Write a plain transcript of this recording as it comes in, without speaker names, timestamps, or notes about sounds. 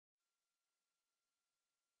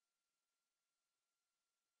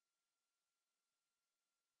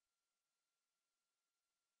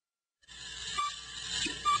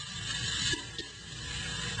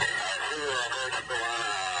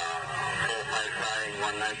flying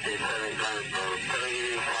 197 climate for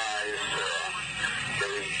 350.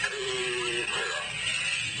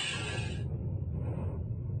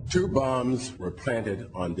 2 bombs were planted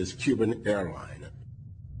on this Cuban airline.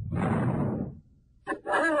 We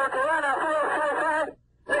were Cubana 455.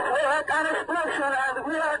 We had an explosion and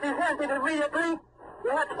we are descending immediately. We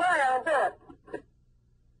had fire on board.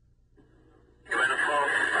 Cubana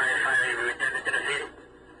 455, we descended to the sea.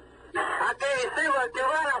 Okay, see what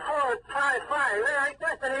Cubana 455. We are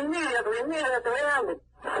requesting immediately landing.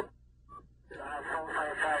 Cubana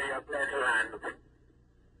 455, you are clear to land.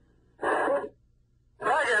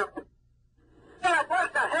 Roger. ¡Cierra la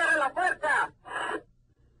puerta! ¡Cierra la puerta!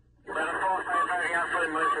 Cubana 455, here for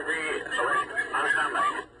emergency. On standby.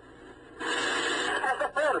 That's a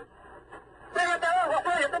full. Pégate abajo,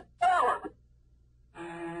 pégate abajo.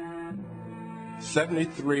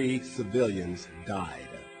 73 civilians died,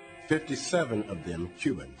 57 of them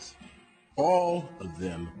Cubans, all of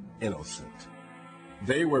them innocent.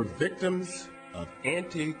 They were victims of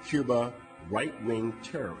anti-Cuba right-wing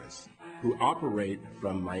terrorists who operate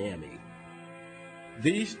from Miami.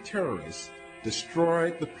 These terrorists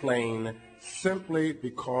destroyed the plane simply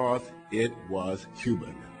because it was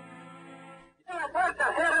Cuban.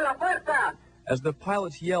 As the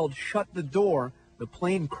pilots yelled, "Shut the door," the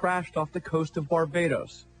plane crashed off the coast of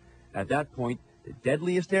Barbados. At that point, the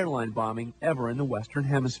deadliest airline bombing ever in the Western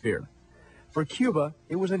Hemisphere. For Cuba,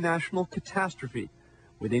 it was a national catastrophe.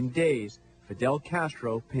 Within days, Fidel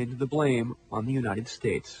Castro pinned the blame on the United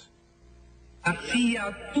States. The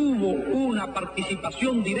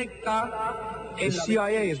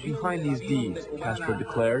CIA is behind these deeds, Castro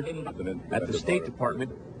declared. At the State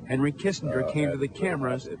Department, Henry Kissinger came to the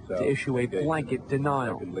cameras to issue a blanket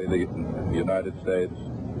denial. The United States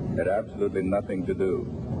had absolutely nothing to do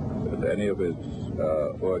with any of its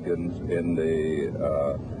organs in the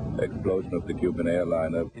explosion of the Cuban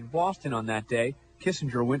airliner. In Boston on that day,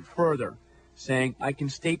 Kissinger went further, saying, "I can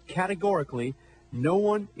state categorically no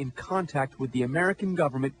one in contact with the American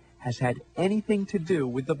government has had anything to do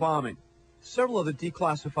with the bombing." Several of the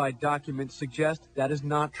declassified documents suggest that is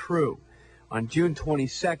not true. On June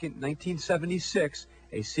 22, 1976,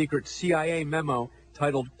 a secret CIA memo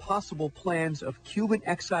titled "Possible Plans of Cuban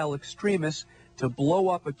Exile Extremists to Blow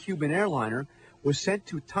Up a Cuban Airliner" was sent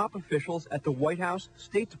to top officials at the White House,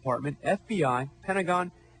 State Department, FBI,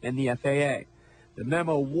 Pentagon, and the FAA. The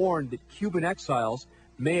memo warned that Cuban exiles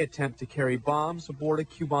may attempt to carry bombs aboard a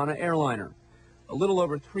Cubana airliner. A little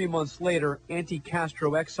over 3 months later,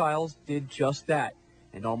 anti-Castro exiles did just that,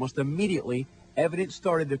 and almost immediately, evidence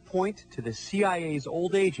started to point to the CIA's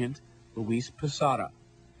old agent, Luis Posada.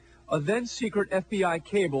 A then-secret FBI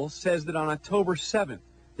cable says that on October 7th,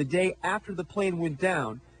 the day after the plane went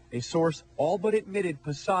down, a source all but admitted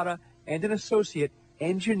Posada and an associate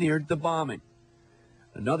engineered the bombing.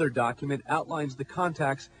 Another document outlines the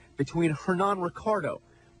contacts between Hernan Ricardo,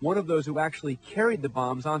 one of those who actually carried the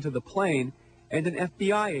bombs onto the plane, and an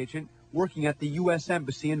FBI agent working at the U.S.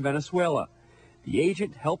 Embassy in Venezuela. The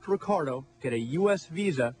agent helped Ricardo get a U.S.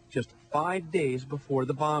 visa just 5 days before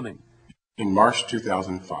the bombing. In March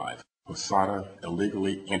 2005, Posada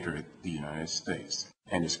illegally entered the United States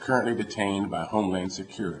and is currently detained by Homeland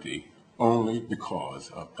Security only because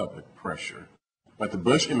of public pressure. But the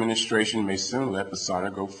Bush administration may soon let Posada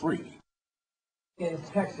go free. In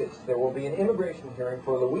Texas, there will be an immigration hearing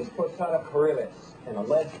for Luis Posada Carriles, an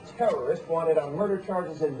alleged terrorist wanted on murder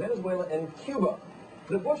charges in Venezuela and Cuba.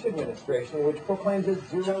 The Bush administration, which proclaims a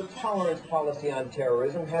zero-tolerance policy on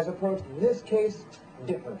terrorism, has approached this case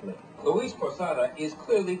differently. Luis Posada is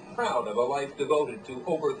clearly proud of a life devoted to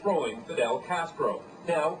overthrowing Fidel Castro.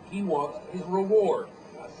 Now he wants his reward,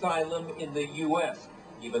 asylum in the U.S.,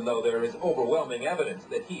 even though there is overwhelming evidence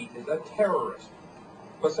that he is a terrorist.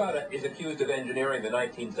 Posada is accused of engineering the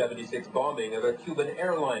 1976 bombing of a Cuban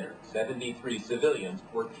airliner. 73 civilians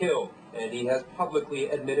were killed, and he has publicly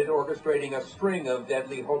admitted orchestrating a string of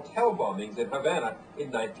deadly hotel bombings in Havana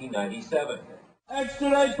in 1997.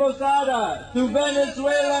 Extradite Posada to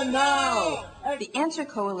Venezuela now! The Answer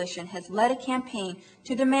Coalition has led a campaign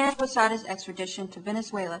to demand Posada's extradition to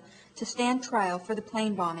Venezuela to stand trial for the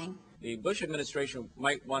plane bombing. The Bush administration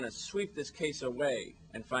might want to sweep this case away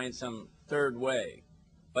and find some third way.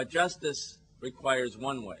 But justice requires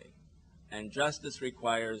one way, and justice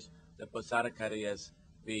requires that Posada Carriles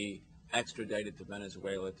be extradited to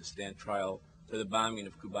Venezuela to stand trial for the bombing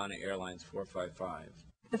of Cubana Airlines 455.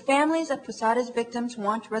 The families of Posada's victims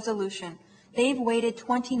want resolution. They've waited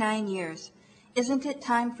 29 years. Isn't it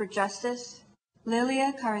time for justice?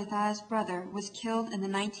 Lilia Carrizal's brother was killed in the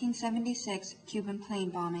 1976 Cuban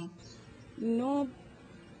plane bombing. No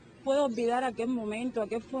puedo olvidar aquel momento.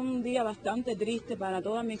 Aquel fue un día bastante triste para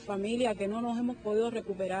toda mi familia, que no nos hemos podido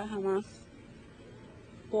recuperar jamás,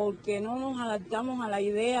 porque no nos adaptamos a la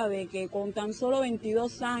idea de que con tan solo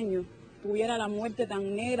 22 años tuviera la muerte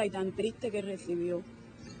tan negra y tan triste que recibió.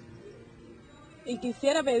 Y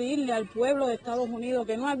quisiera pedirle al pueblo de Estados Unidos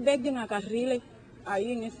que no alberguen a carriles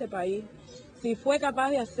ahí en ese país. Si fue capaz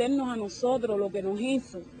de hacernos a nosotros lo que nos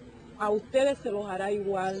hizo, a ustedes se los hará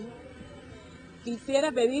igual.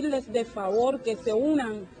 Quisiera pedirles de favor que se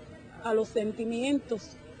unan a los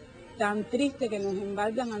sentimientos tan tristes que nos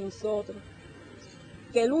embargan a nosotros,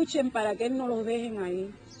 que luchen para que no los dejen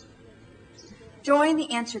ahí. Join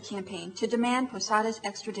the Answer campaign to demand Posada's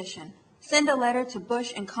extradition. Send a letter to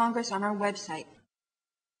Bush and Congress on our website,